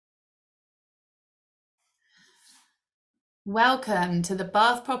Welcome to the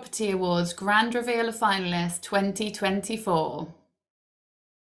Bath Property Awards Grand Reveal of Finalists 2024.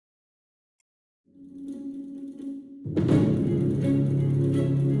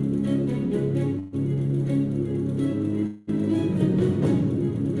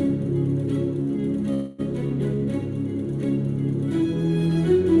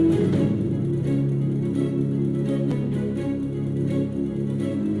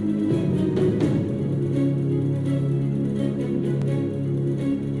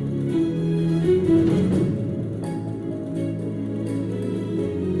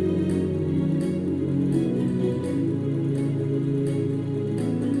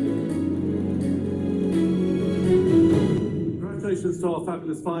 Congratulations to our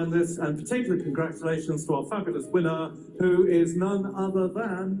fabulous finalists, and particular congratulations to our fabulous winner, who is none other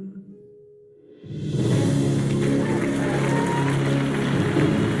than...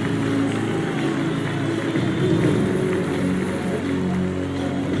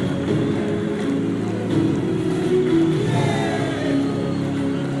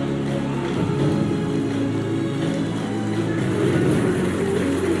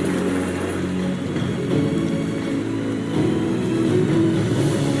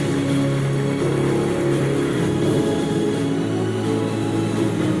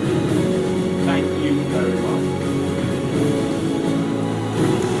 Thank you very much.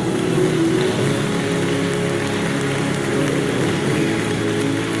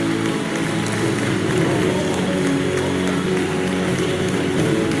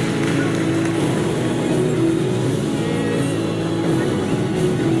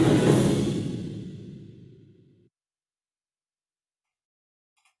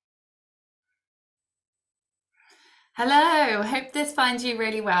 Hello, hope this finds you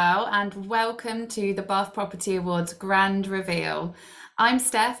really well and welcome to the Bath Property Awards Grand Reveal. I'm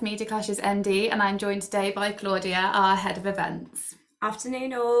Steph, MediaClash's MD, and I'm joined today by Claudia, our Head of Events.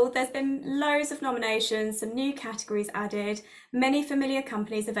 Afternoon all. There's been loads of nominations, some new categories added, many familiar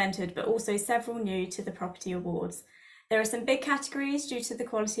companies have entered, but also several new to the Property Awards. There are some big categories due to the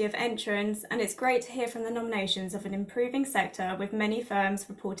quality of entrants, and it's great to hear from the nominations of an improving sector with many firms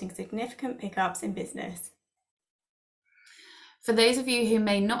reporting significant pickups in business. For those of you who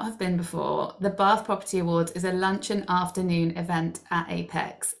may not have been before, the Bath Property Awards is a lunch and afternoon event at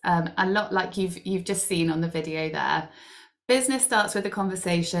Apex, a lot like you've just seen on the video there. Business starts with a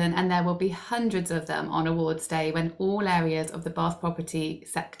conversation, and there will be hundreds of them on awards day when all areas of the Bath property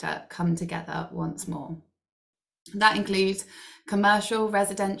sector come together once more. That includes commercial,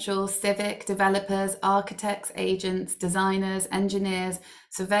 residential, civic, developers, architects, agents, designers, engineers,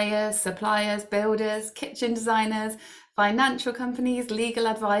 surveyors, suppliers, builders, kitchen designers, financial companies, legal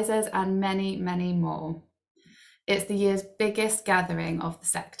advisors, and many, many more. It's the year's biggest gathering of the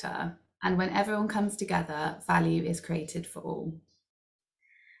sector, and when everyone comes together, value is created for all.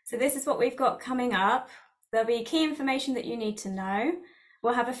 So this is what we've got coming up. There'll be key information that you need to know.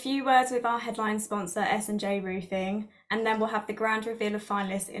 We'll have a few words with our headline sponsor, S&J Roofing, and then we'll have the grand reveal of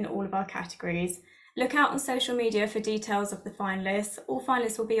finalists in all of our categories. Look out on social media for details of the finalists. All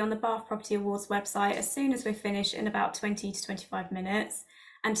finalists will be on the Bath Property Awards website as soon as we're finished in about 20 to 25 minutes.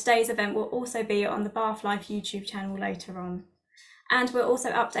 And today's event will also be on the Bath Life YouTube channel later on. And we'll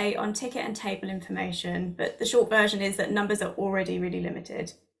also update on ticket and table information, but the short version is that numbers are already really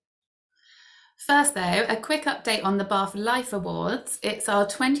limited. First though, a quick update on the Bath Life Awards. It's our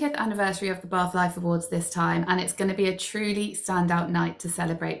 20th anniversary of the Bath Life Awards this time, and it's going to be a truly standout night to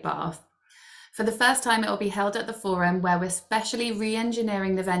celebrate Bath. For the first time, it will be held at the Forum, where we're specially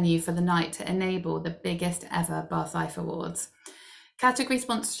re-engineering the venue for the night to enable the biggest ever Bath Life Awards. Category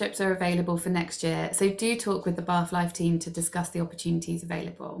sponsorships are available for next year, so do talk with the Bath Life team to discuss the opportunities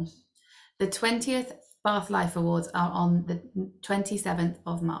available. The 20th Bath Life Awards are on the 27th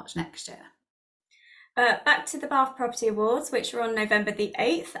of March next year. Back to the Bath Property Awards, which are on November the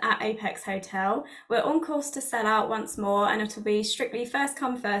 8th at Apex Hotel. We're on course to sell out once more, and it'll be strictly first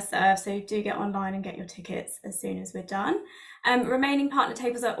come, first serve, so do get online and get your tickets as soon as we're done. Remaining partner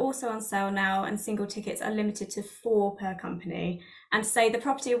tables are also on sale now, and single tickets are limited to 4 per company. And to say the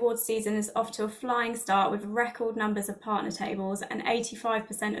Property Awards season is off to a flying start with record numbers of partner tables and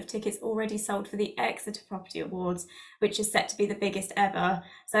 85% of tickets already sold for the Exeter Property Awards, which is set to be the biggest ever.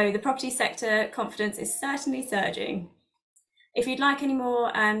 So the property sector confidence is certainly surging. If you'd like any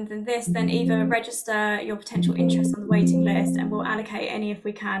more than this, then either register your potential interest on the waiting list and we'll allocate any if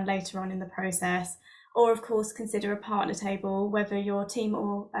we can later on in the process. Or of course, consider a partner table, whether your team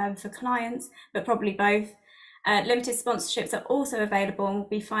or for clients, but probably both. Limited sponsorships are also available and we'll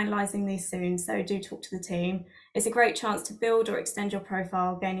be finalising these soon, so do talk to the team. It's a great chance to build or extend your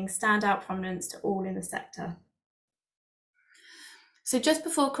profile, gaining standout prominence to all in the sector. So just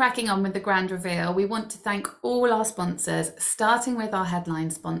before cracking on with the grand reveal, we want to thank all our sponsors, starting with our headline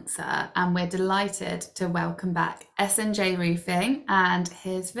sponsor, and we're delighted to welcome back S&J Roofing, and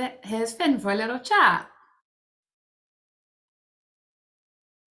here's Finn for a little chat.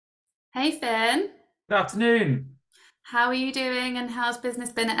 Hey Finn. Good afternoon. How are you doing, and how's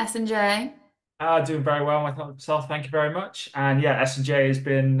business been at S&J? Doing very well myself, thank you very much. And yeah, S&J has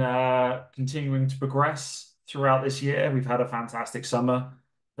been continuing to progress throughout this year. We've had a fantastic summer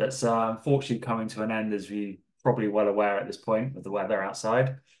that's unfortunately coming to an end, as we probably well aware at this point with the weather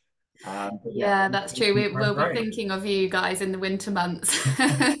outside. But Yeah, that's true. We'll be great. thinking of you guys in the winter months.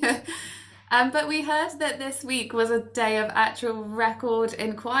 But we heard that this week was a day of actual record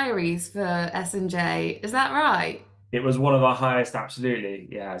inquiries for S&J. Is that right? It was one of our highest, absolutely.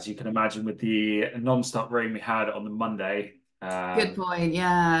 Yeah, as you can imagine, with the non-stop rain we had on the Monday. Good point,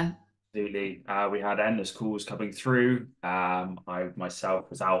 yeah. Absolutely. We had endless calls coming through. I myself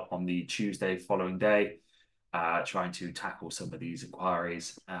was out on the Tuesday following day, trying to tackle some of these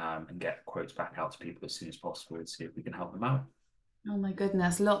inquiries and get quotes back out to people as soon as possible and see if we can help them out. Oh my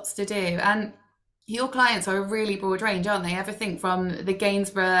goodness, lots to do. And your clients are a really broad range, aren't they? Everything from the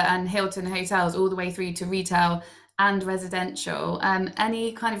Gainsborough and Hilton hotels all the way through to retail and residential.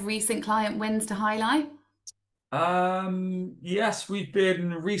 Any kind of recent client wins to highlight? Yes, we've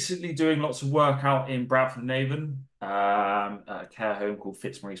been recently doing lots of work out in Bradford and Avon, a care home called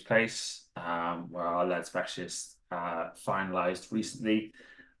Fitzmaurice Place, where our lead specialist finalised recently,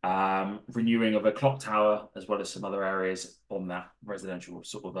 renewing of a clock tower as well as some other areas on that residential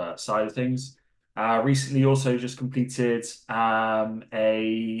sort of side of things. Recently also just completed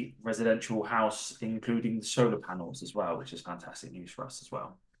a residential house including solar panels as well, which is fantastic news for us as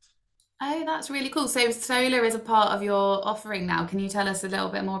well. Oh, that's really cool. So solar is a part of your offering now. Can you tell us a little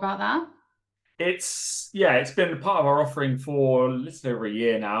bit more about that? It's been part of our offering for a little over a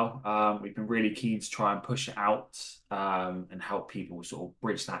year now. We've been really keen to try and push it out and help people sort of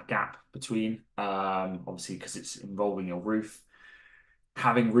bridge that gap between, obviously, because it's involving your roof.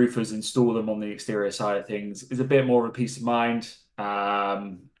 Having roofers install them on the exterior side of things is a bit more of a peace of mind,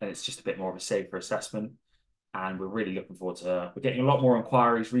 and it's just a bit more of a safer assessment. And we're really looking forward to, we're getting a lot more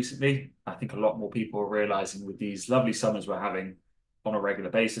inquiries recently. I think a lot more people are realizing with these lovely summers we're having on a regular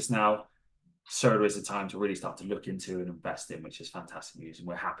basis now, solar is a time to really start to look into and invest in, which is fantastic news. And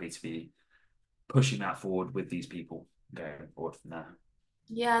we're happy to be pushing that forward with these people going forward from there.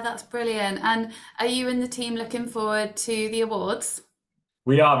 Yeah, that's brilliant. And are you and the team looking forward to the awards?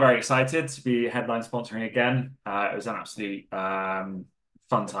 We are very excited to be headline sponsoring again. It was an absolute fun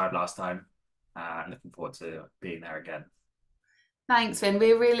time last time. Looking forward to being there again. Thanks, Finn.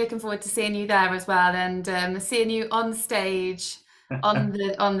 We're really looking forward to seeing you there as well, and seeing you on stage on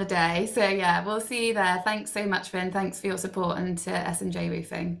the day. So yeah, we'll see you there. Thanks so much, Finn. Thanks for your support, and to S&J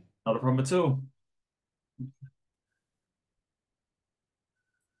Roofing. Not a problem at all.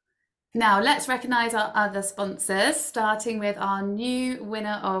 Now let's recognise our other sponsors, starting with our new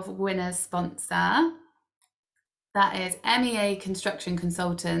winner of winners sponsor. That is MEA Construction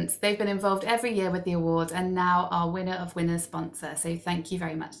Consultants. They've been involved every year with the awards and now our winner of winners sponsor. So thank you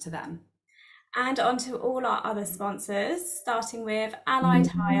very much to them. And on to all our other sponsors, starting with Allied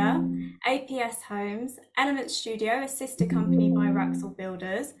Hire, APS Homes, Element Studio, a sister company by Raxel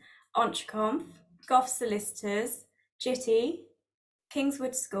Builders, Entreconf, Goff Solicitors, Jitty,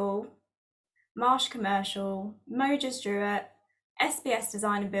 Kingswood School, Marsh Commercial, Mojas Druitt, SBS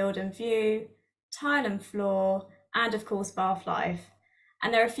Design and Build and View, Tile and Floor, and of course Bath Life.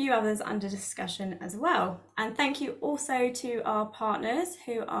 And there are a few others under discussion as well. And thank you also to our partners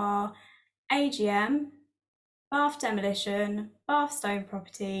who are AGM, Bath Demolition, Bath Stone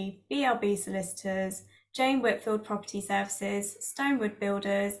Property, BLB Solicitors, Jane Whitfield Property Services, Stonewood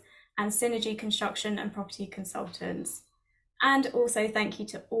Builders, and Synergy Construction and Property Consultants. And also thank you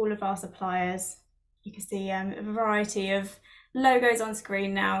to all of our suppliers. You can see a variety of logos on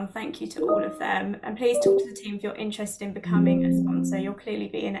screen now. Thank you to all of them. And please talk to the team if you're interested in becoming a sponsor. You'll clearly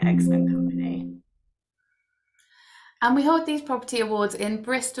be in an excellent company. And we hold these property awards in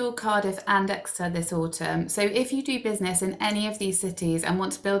Bristol, Cardiff and Exeter this autumn. So if you do business in any of these cities and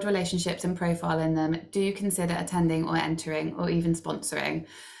want to build relationships and profile in them, do consider attending or entering or even sponsoring.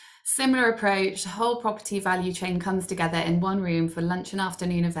 Similar approach, the whole property value chain comes together in one room for lunch and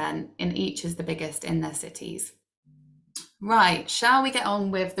afternoon event, and each is the biggest in their cities. Right, shall we get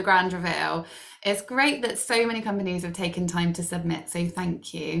on with the grand reveal? It's great that so many companies have taken time to submit, so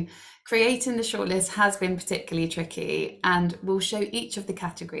thank you. Creating the shortlist has been particularly tricky, and we'll show each of the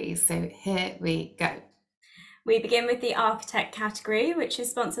categories, so here we go. We begin with the architect category, which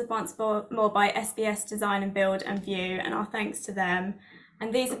is sponsored once more by SBS Design and Build and View, and our thanks to them.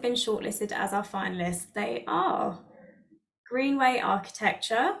 And these have been shortlisted as our finalists. They are Greenway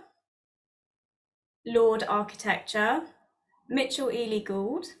Architecture, Lord Architecture, Mitchell Ely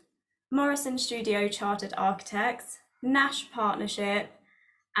Gould, Morrison Studio Chartered Architects, Nash Partnership,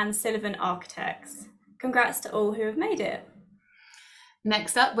 and Sullivan Architects. Congrats to all who have made it.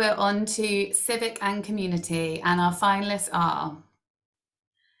 Next up, we're on to civic and community, and our finalists are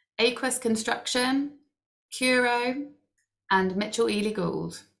Aquas Construction, Curo, and Mitchell Ely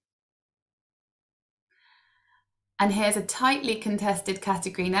Gould. And here's a tightly contested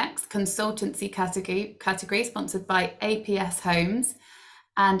category next, consultancy category sponsored by APS Homes.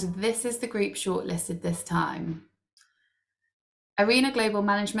 And this is the group shortlisted this time. Arena Global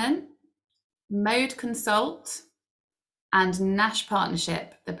Management, Mode Consult, and Nash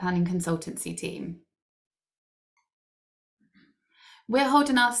Partnership, the planning consultancy team. We're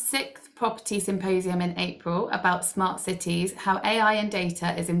holding our 6th property symposium in April about smart cities, how AI and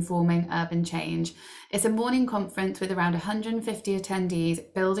data is informing urban change. It's a morning conference with around 150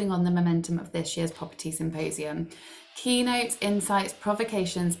 attendees, building on the momentum of this year's property symposium. Keynotes, insights,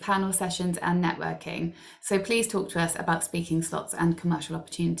 provocations, panel sessions, and networking. So please talk to us about speaking slots and commercial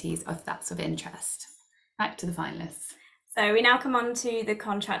opportunities if that's of interest. Back to the finalists. So we now come on to the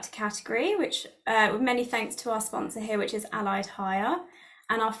contractor category, which with many thanks to our sponsor here, which is Allied Hire.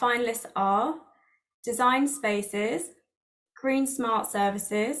 And our finalists are Design Spaces, Green Smart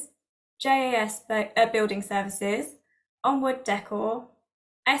Services, JAS Building Services, Onward Decor,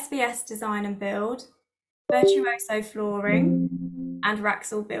 SBS Design and Build, Virtuoso Flooring, and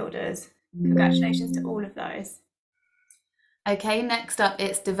Raxall Builders. Congratulations to all of those. Okay, next up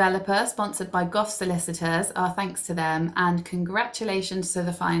it's Developer, sponsored by Goff Solicitors. Our thanks to them, and congratulations to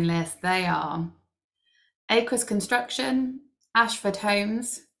the finalists. They are Aquas Construction, Ashford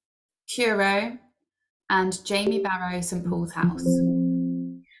Homes, Curo, and Jamie Barrow St Paul's House.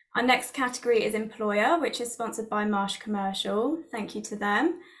 Our next category is Employer, which is sponsored by Marsh Commercial. Thank you to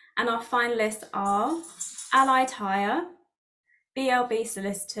them. And our finalists are Allied Hire, BLB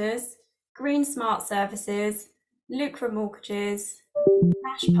Solicitors, Green Smart Services, Lucra Mortgages,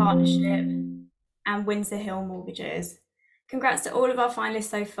 Nash Partnership, and Windsor Hill Mortgages. Congrats to all of our finalists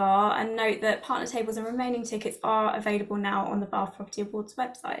so far, and note that partner tables and remaining tickets are available now on the Bath Property Awards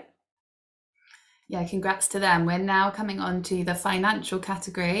website. Yeah, congrats to them. We're now coming on to the financial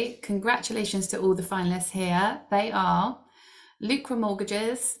category. Congratulations to all the finalists here. They are Lucra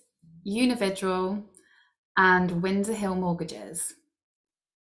Mortgages, Unividual, and Windsor Hill Mortgages.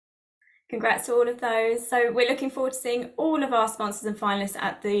 Congrats to all of those. So we're looking forward to seeing all of our sponsors and finalists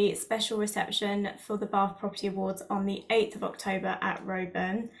at the special reception for the Bath Property Awards on the 8th of October at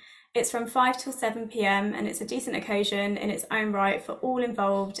Roeburn. It's from 5 till 7 p.m. and it's a decent occasion in its own right for all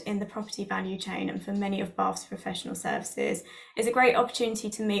involved in the property value chain and for many of Bath's professional services. It's a great opportunity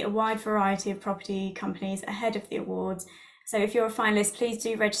to meet a wide variety of property companies ahead of the awards. So if you're a finalist, please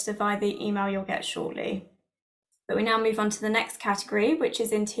do register via the email you'll get shortly. But we now move on to the next category, which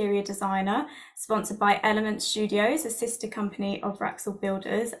is Interior Designer, sponsored by Element Studios, a sister company of Raxall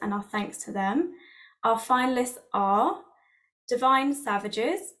Builders, and our thanks to them. Our finalists are Divine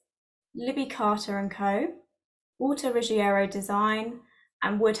Savages, Libby Carter & Co, Walter Ruggiero Design,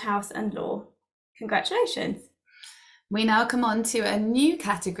 and Woodhouse & Law. Congratulations. We now come on to a new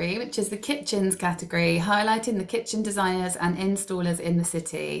category, which is the kitchens category, highlighting the kitchen designers and installers in the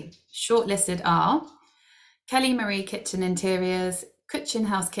city. Shortlisted are Kelly Marie Kitchen Interiors, Kitchen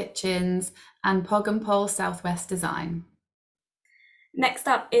House Kitchens, and Pog and Pole Southwest Design. Next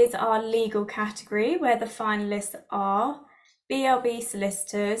up is our legal category, where the finalists are BLB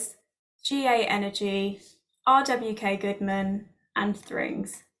Solicitors, GA Energy, RWK Goodman, and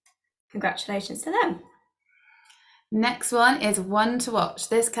Thrings. Congratulations to them. Next one is One to Watch.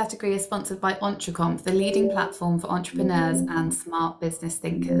 This category is sponsored by Entreconf, the leading platform for entrepreneurs and smart business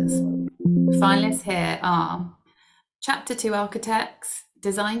thinkers. Finalists here are Chapter 2 Architects,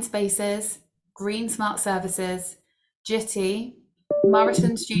 Design Spaces, Green Smart Services, Jitty,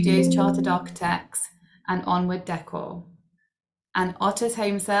 Morrison Studios Chartered Architects, and Onward Decor, and Otter's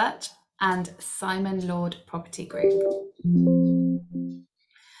Home Search and Simon Lord Property Group.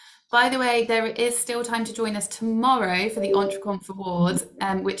 By the way, there is still time to join us tomorrow for the Entreconf Awards,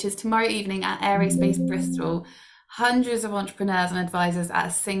 which is tomorrow evening at Aerospace Bristol. Hundreds of entrepreneurs and advisors at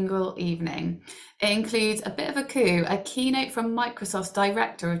a single evening. It includes a bit of a coup, a keynote from Microsoft's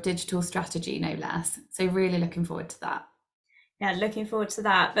Director of Digital Strategy, no less. So really looking forward to that. Yeah, looking forward to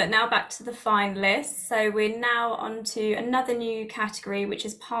that. But now back to the finalists. So we're now on to another new category, which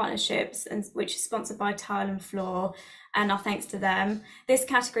is partnerships, and which is sponsored by Tile and Floor, and our thanks to them. This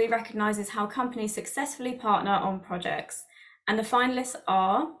category recognises how companies successfully partner on projects. And the finalists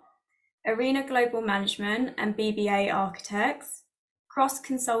are Arena Global Management and BBA Architects, Cross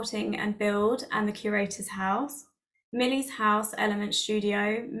Consulting and Build and the Curator's House, Millie's House Element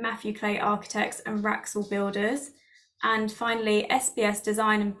Studio, Matthew Clay Architects and Raxall Builders, and finally SBS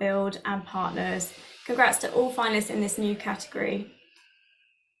Design and Build and Partners. Congrats to all finalists in this new category.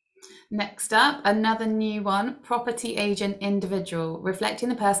 Next up, another new one, Property Agent Individual, reflecting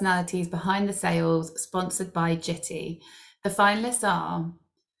the personalities behind the sales, sponsored by Jitty. The finalists are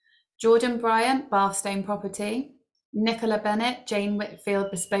Jordan Bryant, Bathstone Property, Nicola Bennett, Jane Whitfield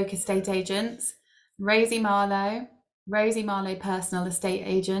Bespoke Estate Agents, Rosie Marlowe Personal Estate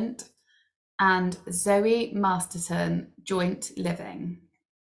Agent, and Zoe Masterton, Joint Living.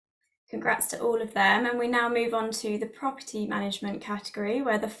 Congrats to all of them. And we now move on to the property management category,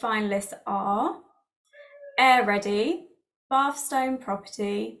 where the finalists are Air Ready, Bathstone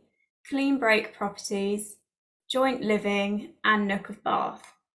Property, Clean Break Properties, Joint Living, and Nook of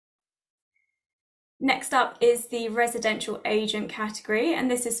Bath. Next up is the residential agent category, and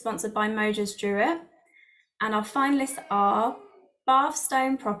this is sponsored by Mojers Druitt. And our finalists are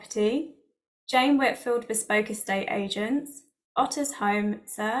Bathstone Property, Jane Whitfield Bespoke Estate Agents, Otter's Home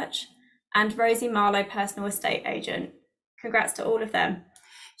Search, and Rosie Marlowe Personal Estate Agent. Congrats to all of them.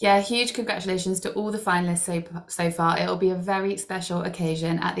 Yeah, huge congratulations to all the finalists so far. It'll be a very special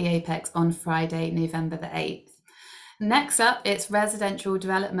occasion at the Apex on Friday, November the 8th. Next up, it's residential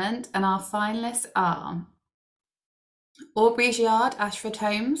development, and our finalists are Aubrey's Yard, Ashford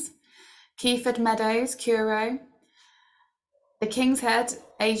Homes, Keyford Meadows, Curo, the King's Head,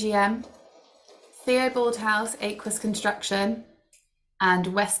 AGM, Theobald House, Aquis Construction, and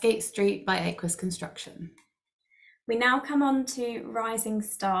Westgate Street by Aquis Construction. We now come on to Rising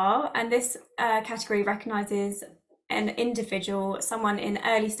Star, and this category recognises an individual, someone in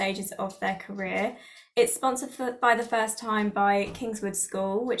early stages of their career. It's sponsored by the first time by Kingswood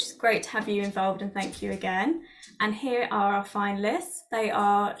School, which is great to have you involved, and thank you again. And here are our finalists. They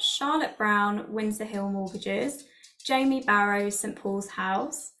are Charlotte Brown, Windsor Hill Mortgages, Jamie Barrows, St Paul's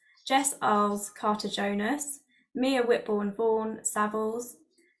House, Jess Arles, Carter Jonas, Mia Whitbourne Vaughan, Savills,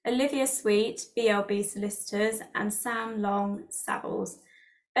 Olivia Sweet, BLB Solicitors, and Sam Long, Savills.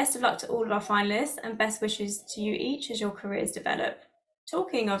 Best of luck to all of our finalists, and best wishes to you each as your careers develop.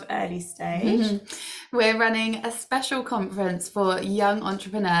 Talking of early stage, we're running a special conference for young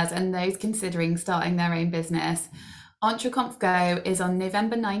entrepreneurs and those considering starting their own business. EntreConf Go is on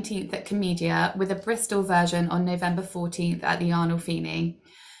November 19th at Comedia, with a Bristol version on November 14th at the Arnold Feeney.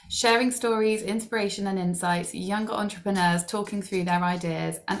 Sharing stories, inspiration and insights, younger entrepreneurs talking through their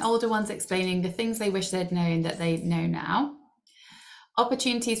ideas, and older ones explaining the things they wish they'd known that they know now.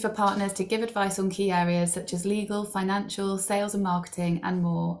 Opportunities for partners to give advice on key areas such as legal, financial, sales and marketing, and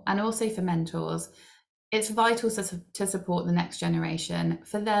more, and also for mentors. It's vital to support the next generation,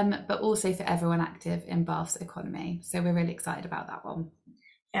 for them, but also for everyone active in Bath's economy. So we're really excited about that one.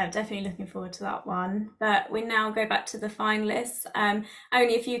 Yeah, definitely looking forward to that one. But we now go back to the finalists.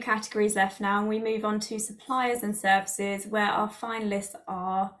 Only a few categories left now, and we move on to suppliers and services, where our finalists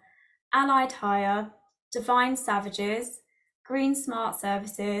are Allied Hire, Divine Savages, Green Smart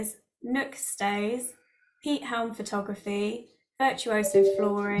Services, Nook Stays, Pete Helm Photography, Virtuoso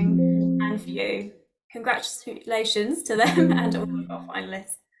Flooring, and View. Congratulations to them and all of our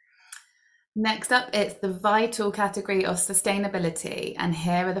finalists. Next up, it's the vital category of sustainability, and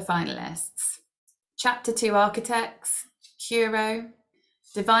here are the finalists. Chapter 2 Architects, Curo,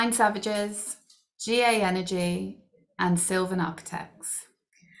 Divine Savages, GA Energy, and Sylvan Architects.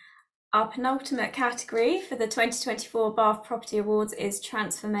 Our penultimate category for the 2024 Bath Property Awards is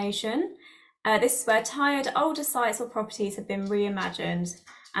Transformation. This is where tired older sites or properties have been reimagined.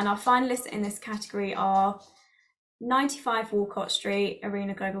 And our finalists in this category are 95 Walcott Street,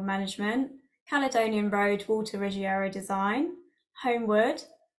 Arena Global Management, Caledonian Road, Walter Ruggiero Design, Homewood,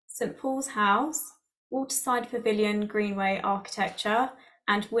 St Paul's House, Waterside Pavilion, Greenway Architecture,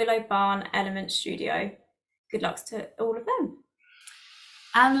 and Willow Barn Element Studio. Good luck to all of them.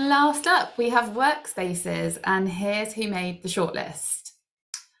 And last up, we have Workspaces, and here's who made the shortlist.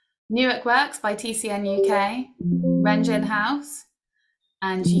 Newark Works by TCN UK, Rengen House,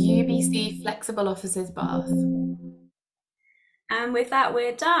 and UBC Flexible Offices Bath. And with that,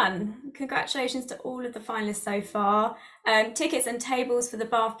 we're done. Congratulations to all of the finalists so far. Tickets and tables for the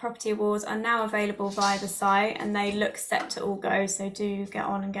Bath Property Awards are now available via the site, and they look set to all go, so do get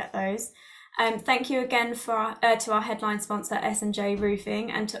on and get those. Thank you again to our headline sponsor S&J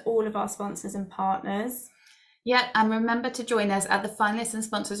Roofing, and to all of our sponsors and partners. Yeah, and remember to join us at the finalists and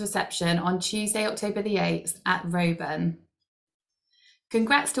sponsors reception on Tuesday, October the 8th at Roburn.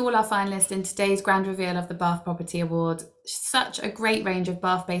 Congrats to all our finalists in today's grand reveal of the Bath Property Award. Such a great range of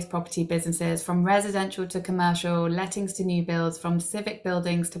Bath-based property businesses, from residential to commercial, lettings to new builds, from civic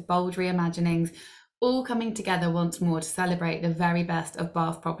buildings to bold reimaginings, all coming together once more to celebrate the very best of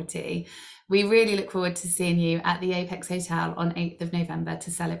Bath property. We really look forward to seeing you at the Apex Hotel on 8th of November to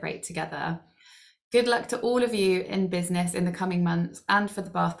celebrate together. Good luck to all of you in business in the coming months and for the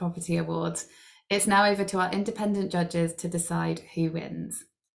Bath Property Awards. It's now over to our independent judges to decide who wins.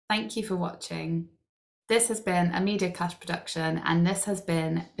 Thank you for watching. This has been a MediaClash production, and this has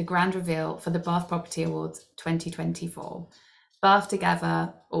been the grand reveal for the Bath Property Awards 2024. Bath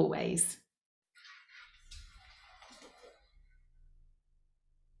together, always.